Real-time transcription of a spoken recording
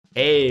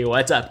Hey,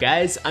 what's up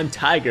guys? I'm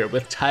Tiger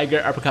with Tiger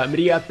Uppercut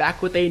Media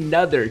back with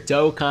another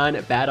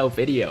Dokkan battle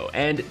video,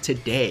 and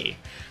today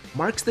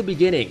marks the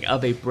beginning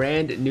of a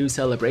brand new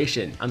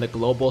celebration on the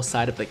global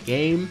side of the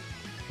game,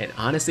 and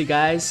honestly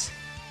guys,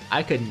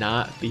 I could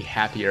not be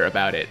happier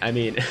about it. I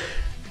mean,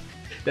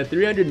 the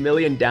 300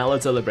 million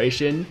download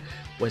celebration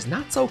was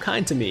not so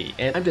kind to me,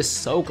 and I'm just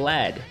so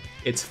glad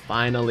it's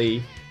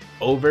finally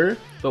over.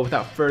 But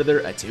without further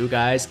ado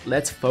guys,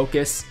 let's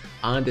focus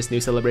on this new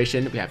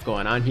celebration we have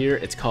going on here.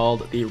 It's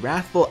called the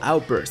Wrathful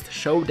Outburst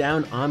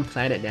Showdown on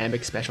Planet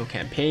Namek Special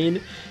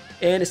Campaign,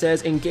 and it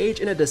says engage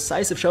in a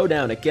decisive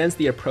showdown against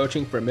the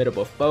approaching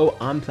formidable foe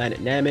on Planet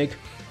Namek.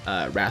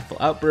 Wrathful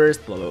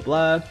Outburst, blah blah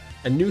blah.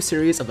 A new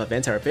series of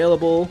events are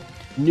available.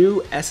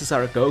 New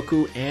SSR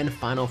Goku and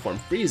Final Form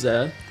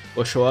Frieza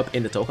will show up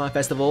in the Dokkan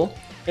Festival,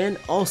 and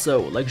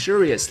also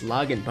luxurious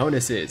login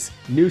bonuses,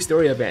 new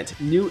story event,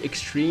 new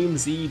Extreme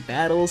Z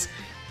battles,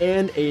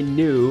 and a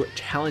new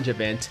challenge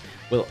event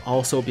will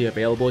also be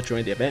available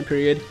during the event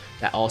period.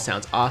 That all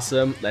sounds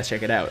awesome. Let's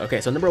check it out.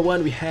 Okay, so number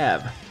one, we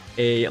have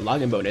a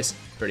login bonus,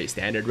 pretty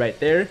standard right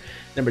there.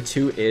 Number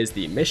two is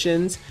the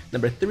missions.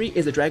 Number three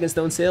is the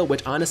Dragonstone sale,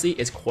 which honestly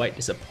is quite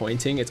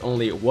disappointing. It's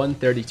only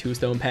 132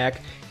 stone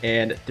pack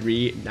and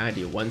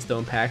 391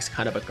 stone packs,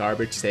 kind of a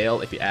garbage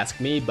sale if you ask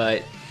me,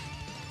 but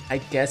I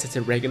guess it's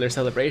a regular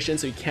celebration,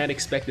 so you can't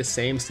expect the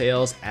same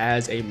sales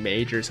as a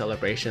major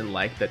celebration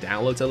like the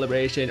download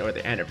celebration or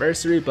the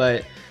anniversary,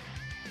 but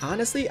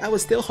honestly, I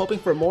was still hoping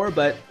for more,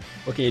 but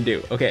what can you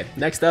do? Okay,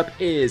 next up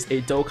is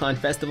a Dokkan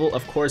Festival,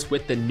 of course,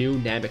 with the new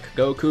Namek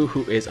Goku,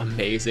 who is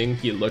amazing.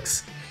 He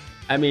looks,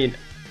 I mean,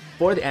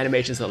 for the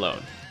animations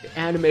alone,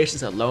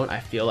 I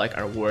feel like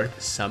are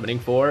worth summoning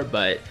for,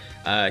 but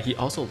he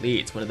also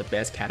leads one of the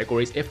best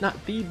categories, if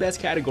not the best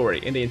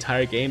category in the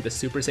entire game, the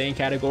Super Saiyan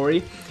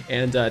category,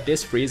 and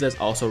this Frieza is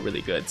also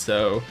really good.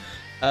 So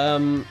I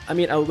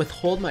mean, I'll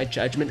withhold my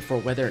judgment for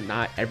whether or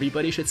not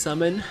everybody should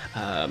summon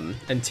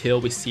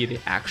until we see the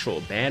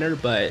actual banner,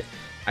 but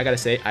I gotta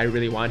say, I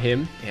really want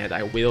him, and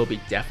I will be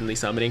definitely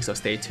summoning, so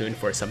stay tuned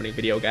for a summoning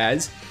video,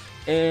 guys.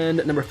 And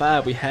number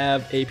 5, we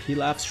have a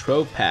Pilaf's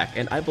Trove pack,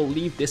 and I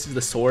believe this is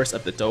the source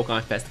of the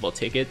Dokkan Festival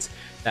tickets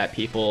that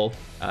people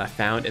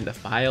found in the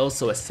files.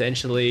 So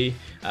essentially,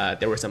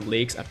 there were some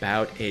leaks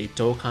about a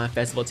Dokkan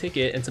Festival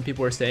ticket, and some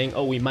people were saying,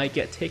 oh, we might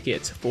get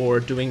tickets for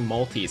doing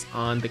multis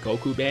on the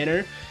Goku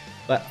banner,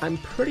 but I'm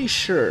pretty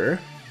sure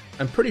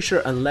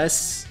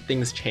unless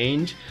things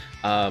change,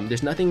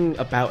 there's nothing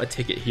about a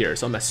ticket here.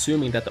 So I'm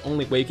assuming that the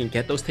only way you can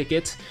get those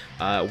tickets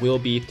will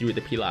be through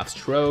the Pilaf's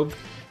Trove.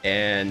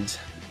 And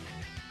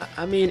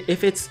I mean,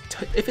 if it's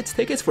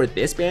tickets for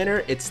this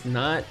banner, it's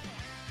not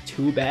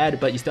too bad,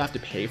 but you still have to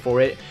pay for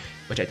it,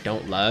 which I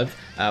don't love.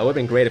 It would have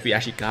been great if we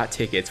actually got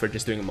tickets for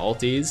just doing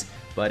multis,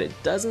 but it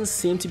doesn't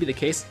seem to be the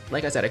case.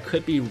 Like I said, I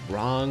could be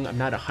wrong. I'm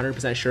not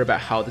 100% sure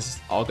about how this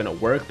is all gonna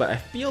work, but I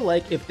feel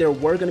like if there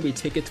were gonna be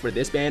tickets for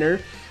this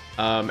banner,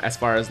 as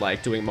far as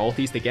like doing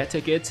multis to get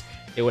tickets,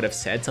 it would have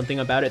said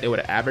something about it. They would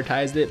have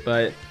advertised it,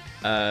 but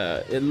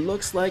it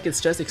looks like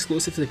it's just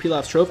exclusive to the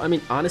Pilaf's Trove. I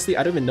mean, honestly,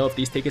 I don't even know if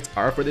these tickets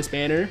are for this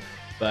banner,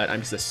 but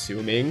I'm just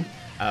assuming.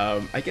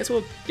 I guess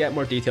we'll get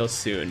more details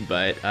soon,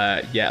 but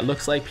yeah, it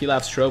looks like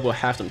Pilaf's Trove will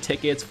have some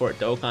tickets for a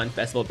Dokkan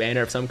Festival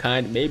banner of some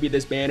kind. Maybe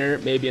this banner,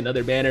 maybe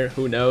another banner,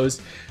 who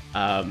knows.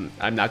 I'm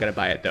not gonna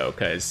buy it though,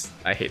 because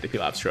I hate the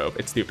Pilaf's Trove.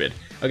 It's stupid.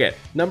 Okay,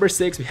 number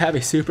 6, we have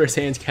a Super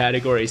Saiyan's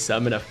category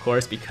summon, of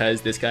course,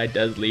 because this guy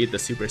does lead the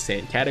Super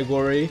Saiyan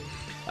category.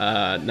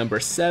 Number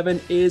 7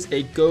 is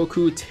a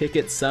Goku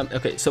ticket summon.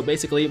 Okay, so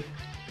basically,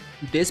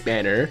 this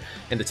banner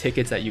and the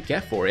tickets that you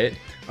get for it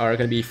are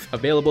going to be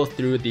available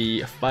through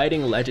the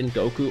Fighting Legend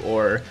Goku,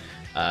 or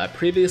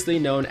previously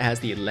known as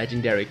the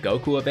Legendary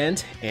Goku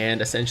event,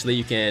 and essentially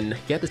you can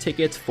get the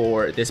tickets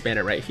for this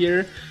banner right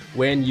here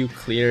when you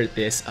clear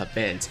this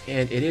event,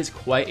 and it is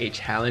quite a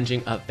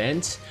challenging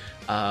event.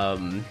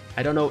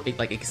 I don't know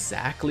like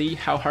exactly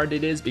how hard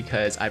it is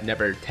because I've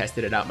never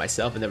tested it out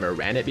myself and never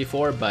ran it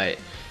before, but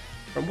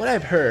from what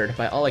I've heard,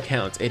 by all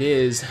accounts, it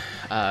is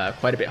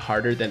quite a bit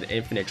harder than the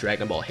Infinite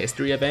Dragon Ball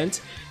History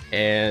event,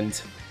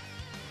 and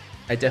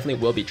I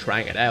definitely will be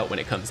trying it out when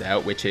it comes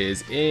out, which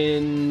is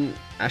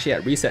actually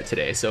at reset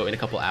today, so in a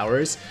couple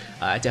hours.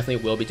 I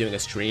definitely will be doing a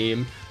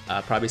stream,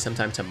 probably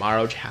sometime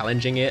tomorrow,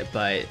 challenging it,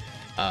 but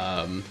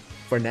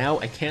for now,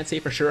 I can't say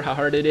for sure how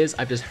hard it is.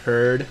 I've just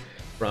heard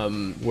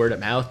from word of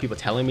mouth, people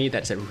telling me that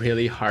it's a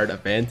really hard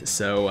event,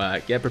 so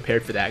get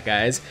prepared for that,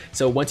 guys.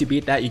 So once you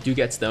beat that, you do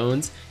get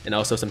stones and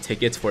also some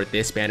tickets for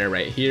this banner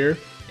right here,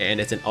 and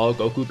it's an all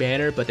Goku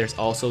banner, but there's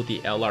also the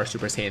LR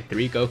Super Saiyan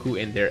 3 Goku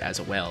in there as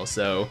well,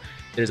 so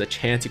there's a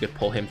chance you could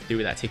pull him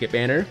through that ticket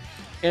banner.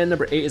 And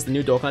number 8 is the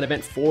new Dokkan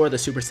event for the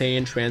Super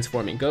Saiyan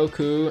transforming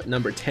Goku.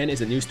 Number 10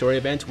 is a new story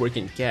event where you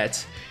can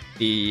get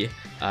the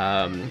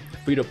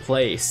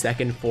free-to-play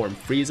second form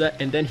Frieza,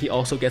 and then he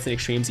also gets an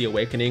Extreme Z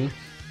Awakening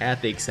at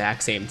the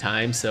exact same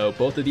time. So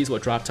both of these will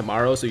drop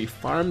tomorrow, so you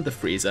farm the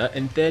Frieza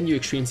and then you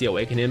Extreme Z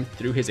Awaken him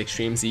through his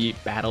Extreme Z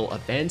battle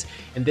event,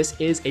 and this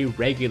is a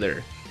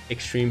regular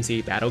Extreme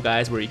Z battle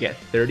guides where you get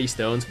 30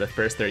 stones for the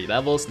first 30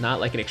 levels, not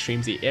like an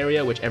Extreme Z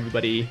area, which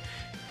everybody,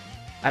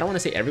 I don't want to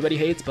say everybody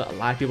hates, but a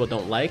lot of people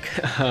don't like.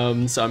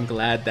 So I'm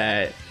glad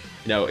that,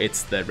 you know,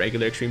 it's the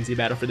regular Extreme Z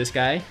battle for this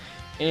guy.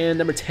 And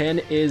number 10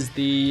 is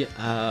the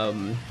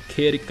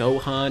Kid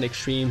Gohan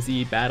Extreme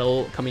Z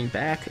battle coming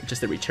back,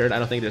 just a return. I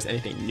don't think there's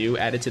anything new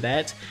added to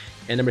that.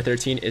 And number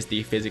 13 is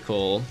the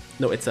physical,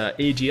 no, it's a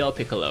AGL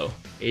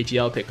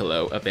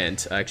Piccolo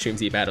event. Extreme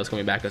Z battles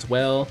coming back as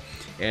well.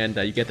 And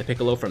you get the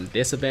Piccolo from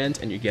this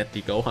event, and you get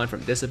the Gohan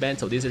from this event.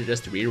 So these are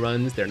just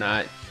reruns. They're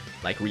not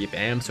like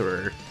revamps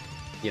or,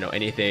 you know,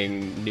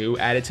 anything new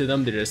added to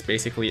them. They're just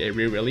basically a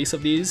re-release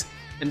of these.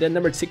 And then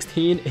number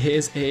 16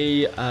 is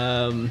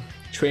a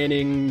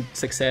training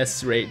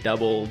success rate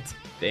doubled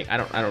thing. I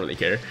don't really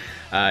care.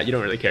 You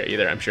don't really care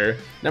either, I'm sure.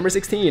 Number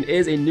 16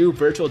 is a new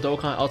Virtual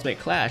Dokkan Ultimate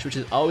Clash, which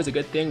is always a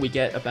good thing. We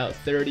get about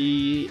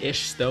 30-ish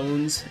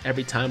stones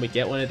every time we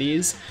get one of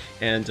these.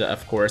 And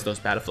of course, those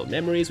Battlefield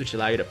memories, which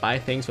allow you to buy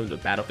things from the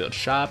Battlefield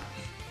shop.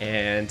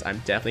 And I'm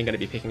definitely going to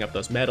be picking up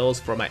those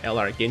medals for my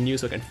LR Ginyu,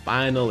 so I can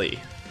finally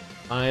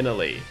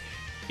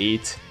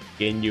beat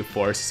Ginyu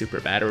Force Super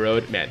Battle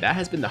Road. Man, that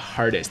has been the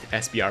hardest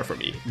SBR for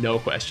me, no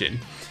question.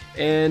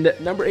 And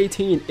number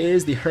 18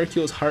 is the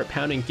Hercule's Heart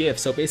Pounding gift.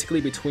 So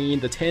basically between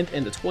the 10th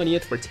and the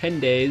 20th for 10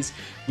 days,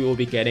 we will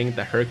be getting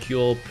the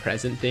Hercule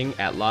present thing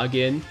at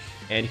login.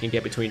 And you can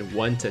get between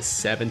 1 to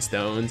 7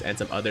 stones and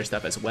some other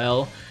stuff as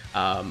well.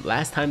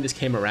 Last time this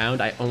came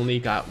around, I only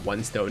got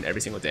 1 stone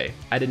every single day.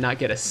 I did not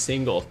get a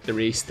single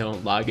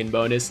 3-stone login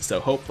bonus. So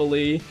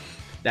hopefully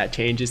that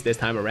changes this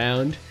time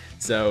around.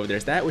 So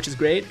there's that, which is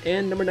great.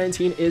 And number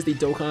 19 is the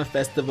Dokkan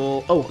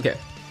Festival. Oh, okay.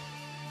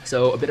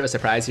 So a bit of a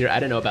surprise here. I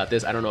didn't know about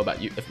this. I don't know about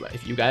you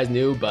if you guys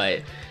knew,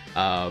 but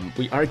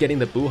we are getting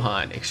the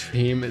Buhan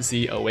Extreme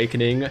Z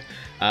Awakening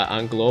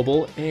on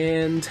Global.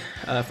 And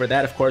for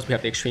that, of course, we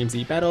have the Extreme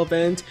Z Battle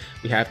event.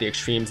 We have the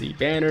Extreme Z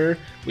banner.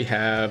 We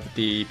have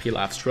the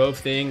Pilaf Strove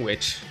thing,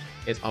 which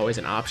is always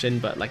an option,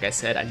 but like I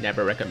said, I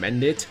never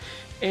recommend it.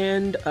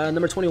 And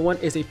number 21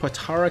 is a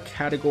Potara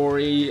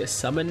category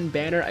summon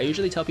banner. I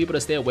usually tell people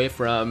to stay away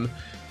from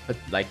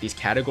like these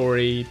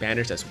category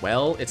banners as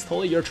well. It's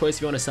totally your choice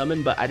if you want to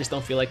summon, but I just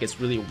don't feel like it's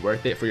really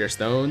worth it for your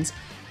stones.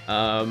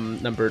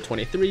 Number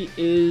 23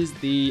 is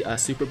the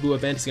Super Boo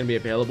event. It's going to be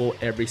available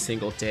every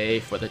single day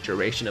for the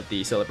duration of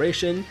the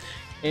celebration.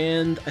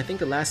 And I think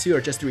the last few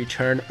are just the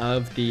return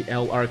of the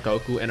LR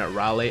Goku and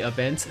Arale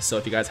events. So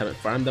if you guys haven't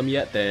farmed them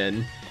yet,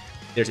 then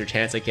there's your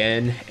chance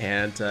again.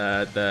 And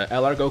the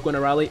LR Goku and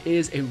Arale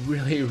is a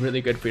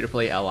really good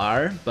free-to-play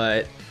LR,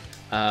 but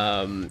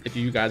if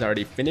you guys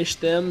already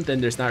finished them,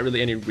 then there's not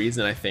really any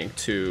reason, I think,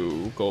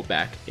 to go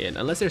back in.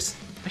 Unless there's...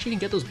 Actually, you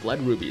can get those blood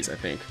rubies, I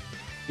think.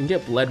 You can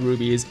get blood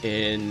rubies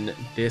in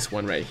this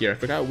one right here. I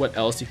forgot what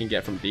else you can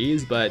get from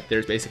these, but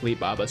there's basically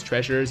Baba's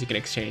treasures you can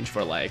exchange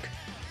for, like,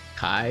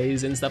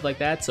 Kais and stuff like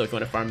that. So if you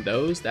want to farm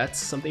those, that's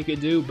something you could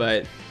do,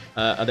 but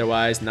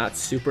otherwise, not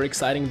super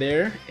exciting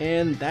there.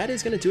 And that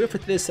is going to do it for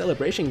this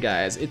celebration,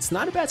 guys. It's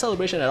not a bad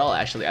celebration at all,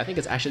 actually. I think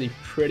it's actually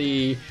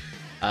pretty...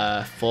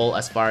 full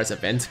as far as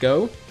events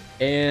go.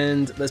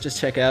 And let's just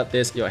check out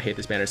this. Yo, I hate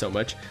this banner so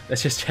much.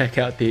 Let's just check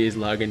out these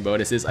login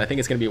bonuses. I think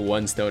it's gonna be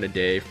 1 stone a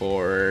day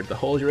for the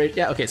whole duration.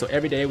 Yeah, okay, so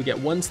every day we get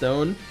 1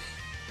 stone.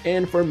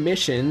 And for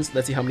missions,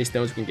 let's see how many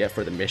stones we can get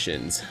for the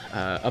missions.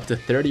 Up to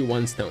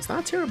 31 stones.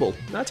 Not terrible,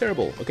 not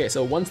terrible. Okay,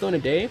 so 1 stone a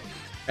day,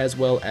 as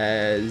well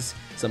as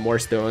some more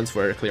stones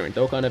for clearing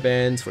Dokkan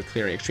events, for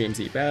clearing Extreme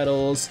Z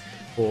battles,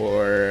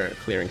 for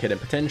clearing hidden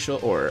potential,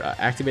 or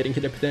activating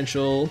hidden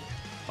potential.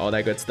 All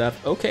that good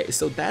stuff. Okay,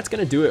 so that's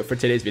gonna do it for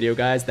today's video,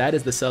 guys. That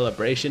is the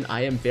celebration.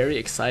 I am very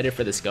excited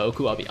for this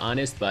Goku, I'll be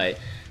honest, but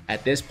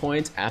at this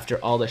point, after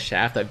all the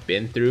shaft I've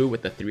been through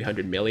with the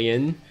 300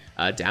 million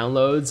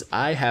downloads,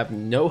 I have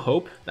no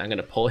hope that I'm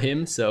gonna pull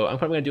him. So I'm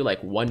probably gonna do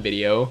like 1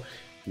 video,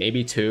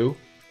 maybe 2,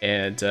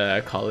 and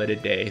call it a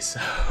day.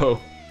 So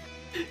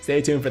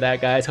stay tuned for that,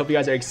 guys. Hope you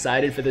guys are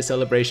excited for the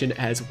celebration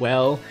as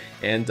well,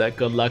 and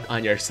good luck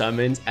on your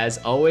summons. As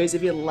always,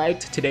 if you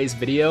liked today's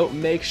video,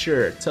 make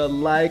sure to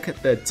like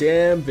the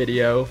damn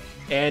video.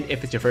 And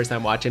if it's your first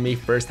time watching me,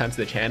 first time to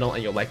the channel,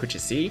 and you'll like what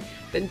you see,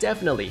 then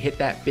definitely hit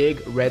that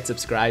big red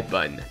subscribe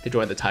button to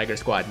join the Tiger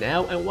Squad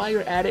now. And while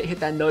you're at it, hit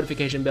that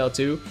notification bell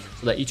too,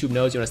 so that YouTube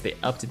knows you want to stay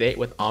up to date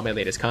with all my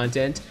latest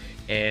content.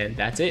 And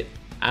that's it.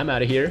 I'm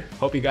out of here.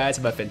 Hope you guys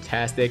have a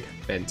fantastic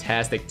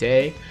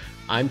day.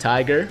 I'm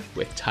Tiger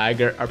with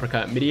Tiger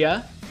Uppercut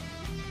Media,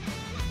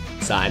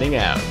 signing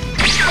out.